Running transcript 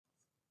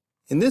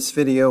In this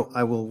video,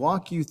 I will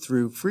walk you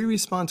through free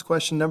response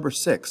question number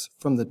 6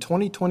 from the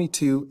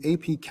 2022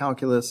 AP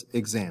Calculus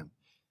exam.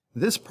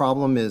 This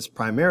problem is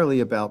primarily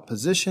about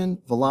position,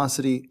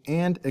 velocity,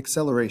 and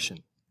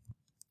acceleration.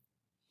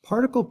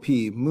 Particle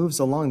P moves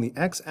along the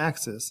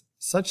x-axis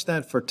such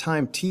that for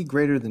time t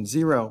greater than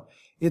 0,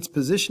 its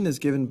position is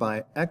given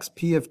by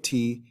xp of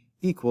t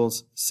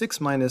equals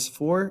 6 minus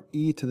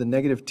 4e to the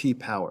negative t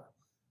power.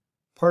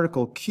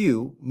 Particle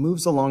Q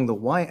moves along the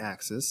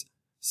y-axis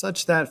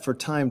such that for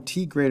time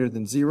t greater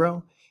than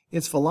 0,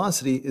 its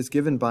velocity is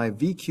given by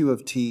vq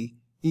of t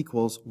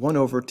equals 1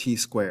 over t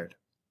squared.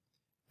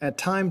 At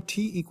time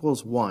t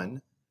equals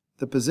 1,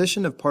 the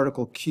position of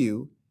particle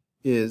Q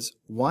is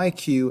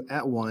yq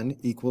at 1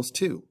 equals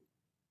 2.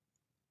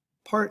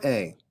 Part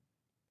A.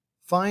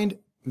 Find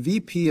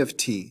vp of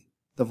t,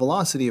 the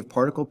velocity of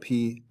particle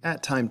P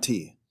at time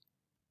t.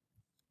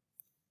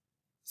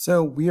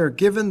 So we are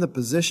given the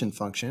position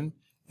function,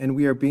 and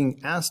we are being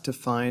asked to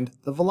find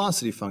the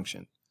velocity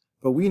function.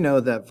 But we know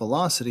that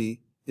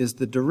velocity is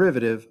the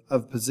derivative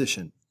of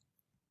position.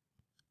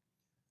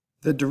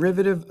 The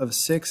derivative of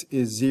 6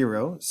 is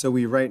 0, so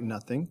we write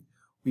nothing.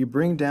 We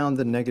bring down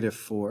the negative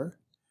 4.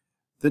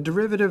 The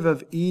derivative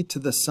of e to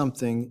the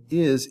something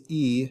is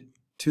e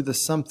to the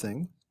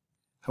something.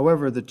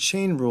 However, the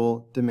chain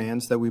rule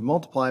demands that we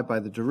multiply by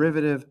the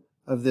derivative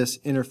of this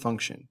inner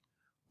function,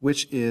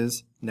 which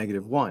is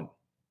negative 1.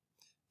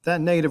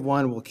 That negative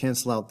 1 will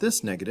cancel out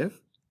this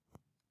negative.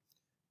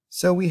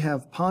 So we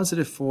have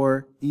positive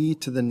 4e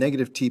to the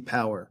negative t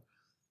power.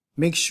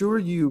 Make sure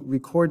you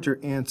record your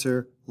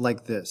answer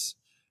like this.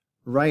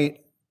 Write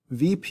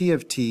vp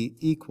of t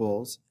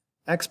equals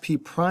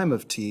xp prime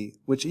of t,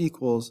 which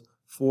equals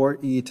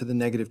 4e to the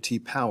negative t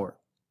power.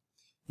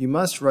 You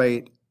must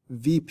write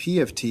vp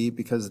of t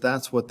because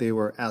that's what they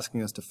were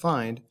asking us to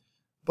find,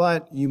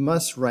 but you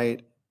must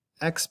write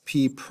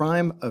xp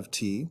prime of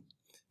t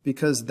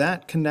because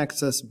that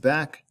connects us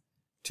back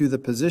to the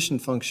position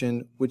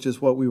function, which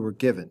is what we were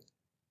given.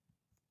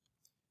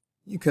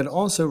 You could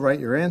also write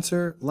your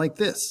answer like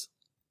this.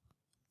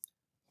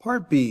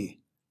 Part B.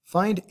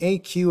 Find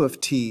aq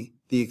of t,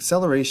 the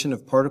acceleration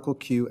of particle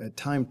q at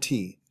time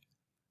t.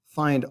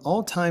 Find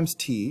all times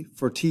t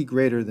for t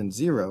greater than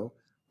 0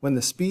 when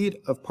the speed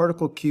of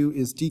particle q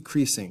is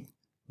decreasing.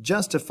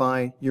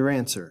 Justify your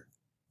answer.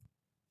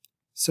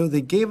 So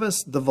they gave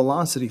us the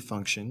velocity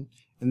function,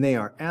 and they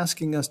are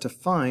asking us to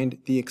find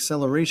the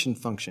acceleration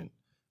function.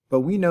 But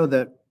we know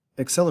that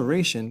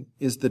acceleration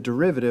is the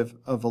derivative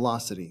of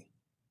velocity.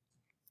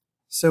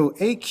 So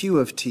aq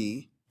of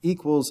t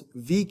equals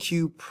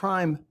vq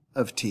prime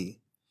of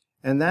t,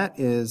 and that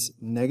is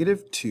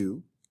negative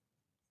 2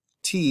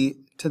 t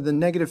to the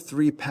negative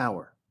 3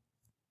 power.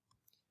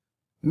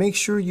 Make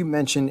sure you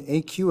mention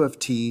aq of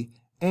t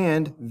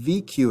and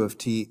vq of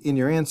t in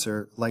your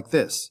answer like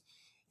this.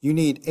 You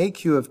need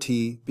aq of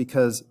t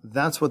because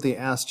that's what they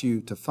asked you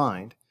to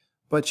find,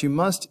 but you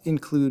must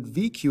include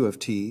vq of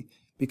t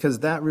because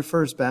that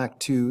refers back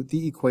to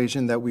the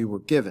equation that we were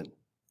given.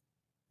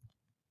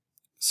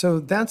 So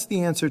that's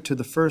the answer to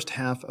the first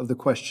half of the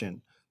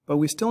question, but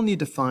we still need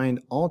to find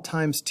all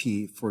times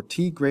t for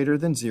t greater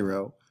than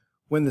 0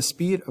 when the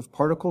speed of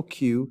particle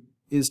q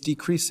is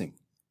decreasing.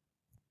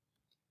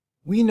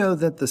 We know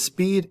that the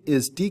speed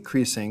is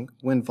decreasing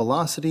when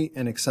velocity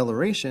and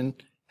acceleration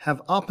have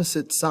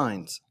opposite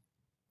signs.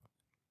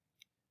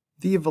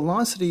 The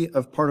velocity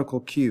of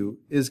particle q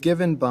is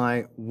given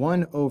by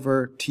 1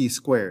 over t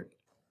squared.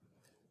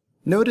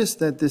 Notice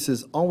that this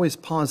is always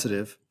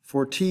positive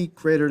for t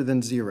greater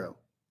than 0.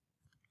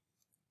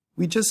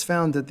 We just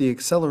found that the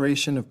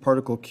acceleration of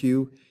particle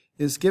q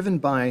is given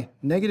by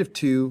negative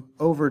 2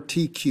 over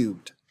t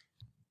cubed.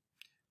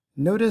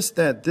 Notice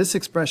that this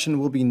expression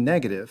will be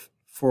negative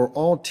for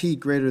all t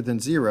greater than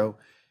 0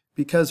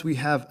 because we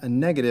have a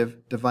negative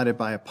divided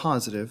by a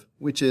positive,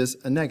 which is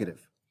a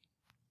negative.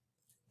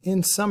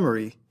 In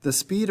summary, the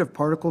speed of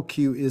particle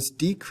q is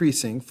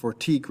decreasing for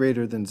t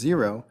greater than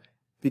 0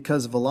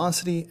 because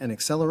velocity and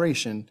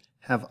acceleration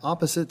have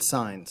opposite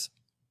signs.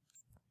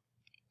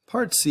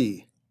 Part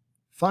C.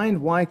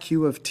 Find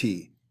yq of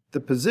t, the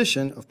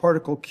position of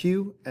particle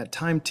q at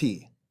time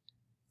t.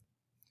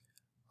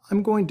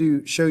 I'm going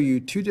to show you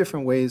two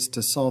different ways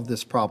to solve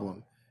this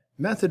problem.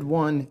 Method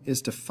 1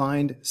 is to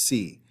find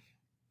c.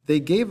 They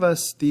gave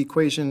us the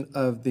equation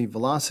of the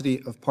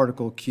velocity of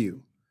particle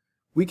q.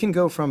 We can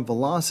go from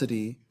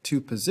velocity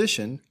to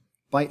position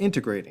by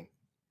integrating.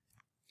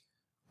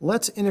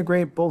 Let's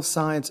integrate both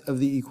sides of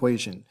the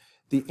equation.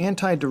 The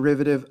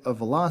antiderivative of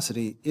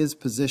velocity is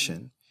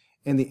position,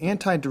 and the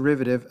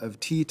antiderivative of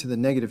t to the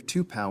negative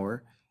 2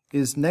 power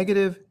is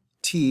negative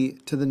t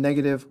to the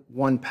negative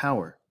 1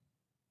 power,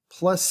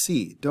 plus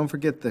c. Don't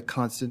forget the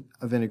constant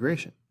of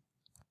integration.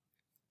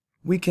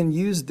 We can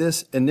use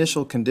this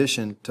initial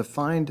condition to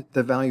find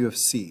the value of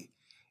c.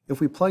 If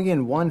we plug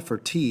in 1 for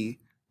t,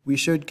 we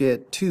should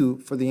get 2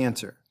 for the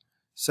answer.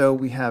 So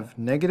we have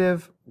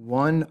negative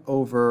 1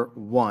 over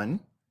 1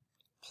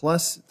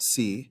 plus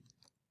c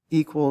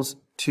equals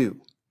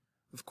 2.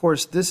 Of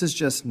course, this is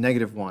just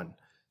negative 1.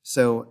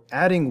 So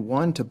adding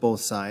 1 to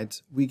both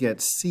sides, we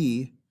get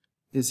c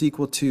is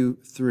equal to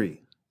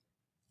 3.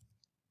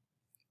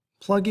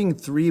 Plugging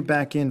 3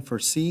 back in for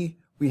c,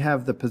 we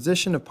have the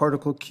position of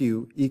particle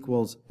q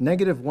equals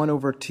negative 1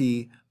 over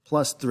t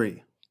plus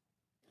 3.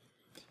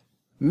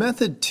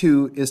 Method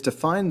 2 is to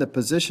find the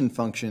position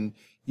function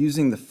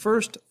using the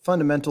first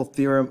fundamental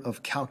theorem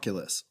of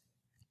calculus.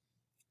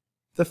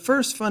 The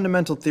first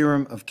fundamental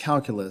theorem of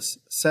calculus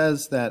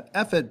says that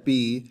f at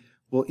b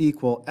will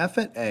equal f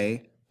at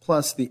a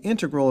plus the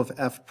integral of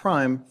f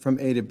prime from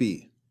a to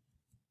b.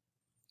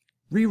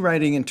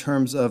 Rewriting in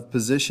terms of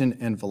position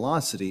and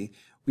velocity,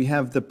 we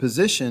have the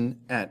position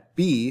at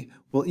b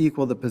will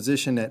equal the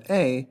position at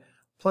a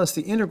plus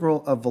the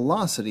integral of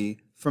velocity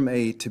from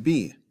a to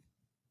b.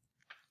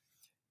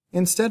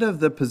 Instead of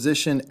the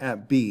position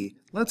at b,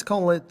 let's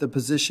call it the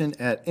position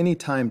at any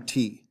time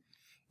t.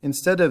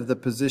 Instead of the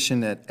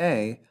position at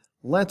a,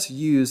 let's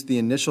use the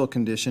initial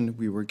condition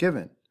we were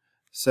given.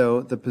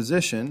 So the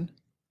position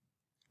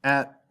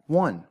at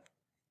 1.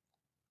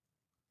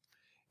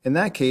 In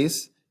that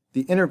case,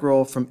 the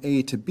integral from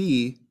a to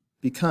b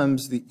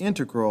becomes the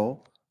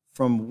integral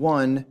from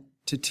 1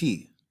 to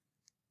t.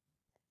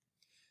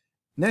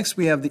 Next,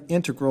 we have the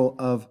integral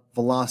of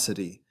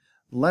velocity.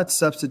 Let's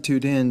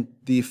substitute in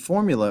the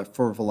formula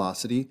for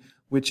velocity,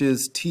 which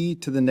is t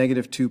to the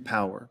negative 2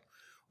 power.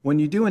 When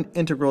you do an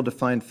integral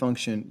defined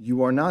function,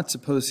 you are not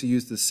supposed to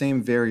use the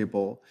same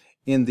variable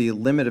in the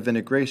limit of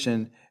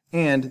integration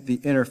and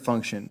the inner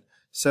function.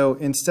 So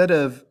instead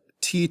of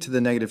t to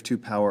the negative 2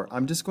 power,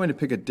 I'm just going to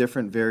pick a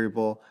different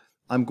variable.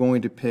 I'm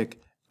going to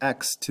pick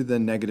x to the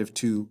negative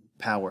 2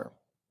 power.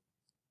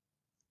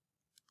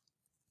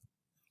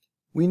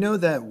 We know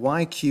that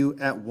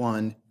yq at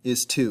 1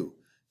 is 2,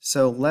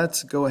 so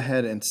let's go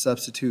ahead and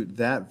substitute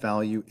that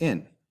value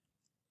in.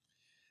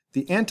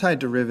 The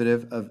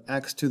antiderivative of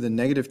x to the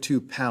negative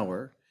 2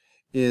 power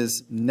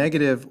is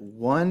negative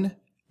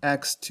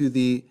 1x to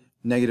the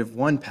negative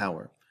 1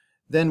 power.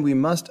 Then we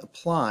must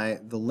apply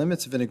the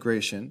limits of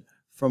integration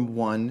from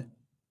 1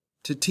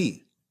 to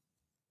t.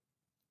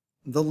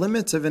 The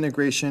limits of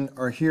integration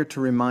are here to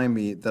remind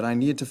me that I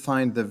need to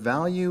find the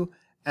value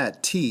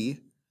at t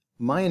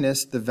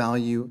minus the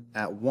value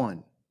at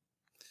 1.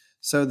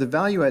 So the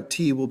value at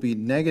t will be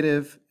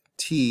negative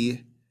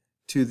t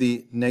to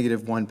the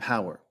negative 1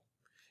 power.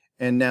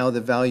 And now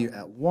the value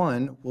at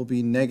 1 will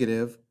be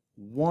negative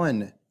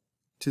 1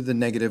 to the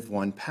negative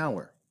 1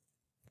 power.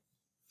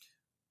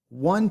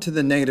 1 to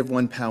the negative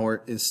 1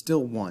 power is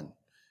still 1.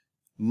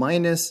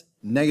 Minus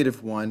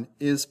negative 1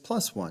 is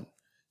plus 1.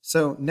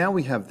 So now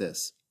we have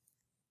this.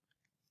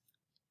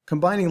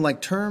 Combining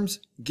like terms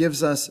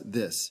gives us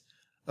this.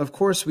 Of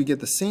course, we get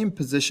the same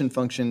position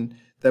function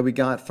that we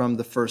got from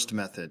the first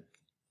method.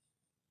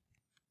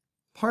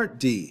 Part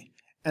D.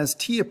 As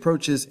t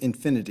approaches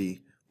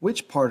infinity,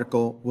 which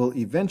particle will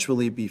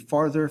eventually be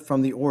farther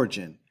from the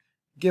origin?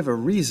 Give a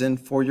reason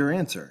for your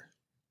answer.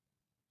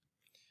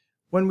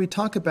 When we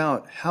talk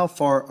about how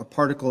far a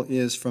particle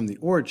is from the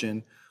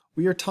origin,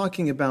 we are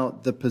talking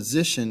about the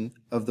position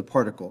of the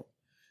particle.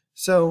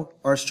 So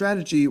our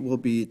strategy will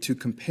be to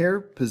compare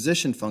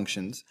position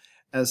functions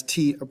as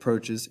t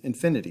approaches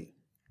infinity.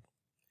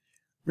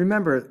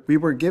 Remember, we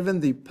were given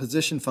the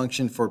position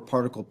function for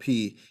particle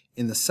p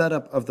in the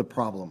setup of the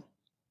problem.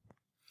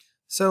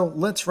 So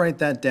let's write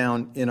that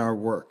down in our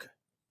work.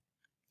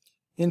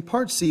 In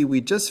part C,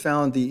 we just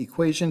found the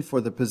equation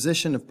for the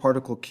position of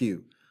particle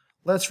q.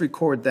 Let's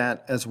record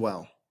that as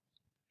well.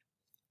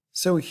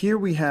 So here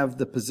we have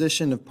the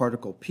position of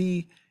particle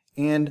p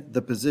and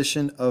the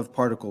position of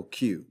particle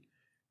q.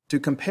 To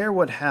compare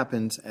what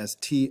happens as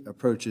t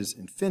approaches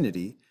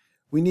infinity,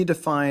 we need to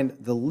find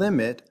the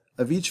limit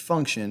of each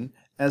function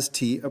as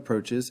t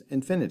approaches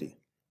infinity.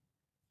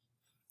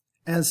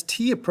 As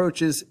t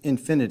approaches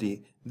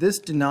infinity, this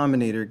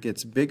denominator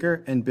gets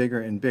bigger and bigger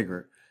and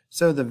bigger,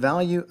 so the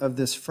value of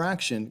this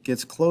fraction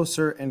gets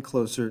closer and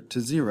closer to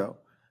 0.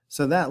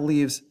 So that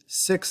leaves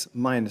 6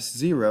 minus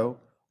 0,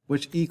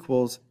 which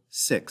equals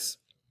 6.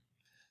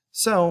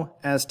 So,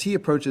 as t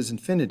approaches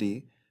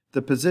infinity,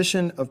 the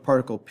position of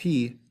particle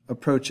p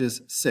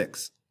approaches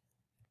 6.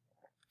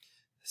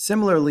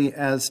 Similarly,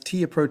 as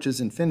t approaches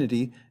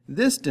infinity,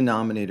 this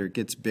denominator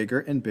gets bigger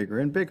and bigger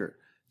and bigger.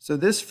 So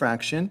this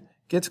fraction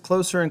gets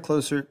closer and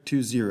closer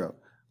to 0,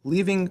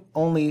 leaving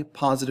only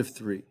positive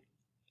 3.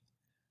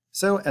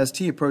 So as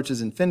t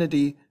approaches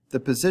infinity, the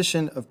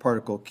position of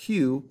particle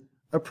q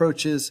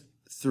approaches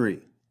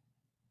 3.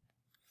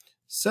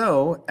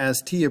 So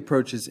as t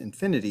approaches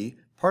infinity,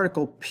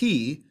 particle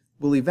p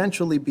will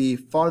eventually be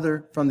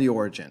farther from the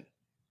origin.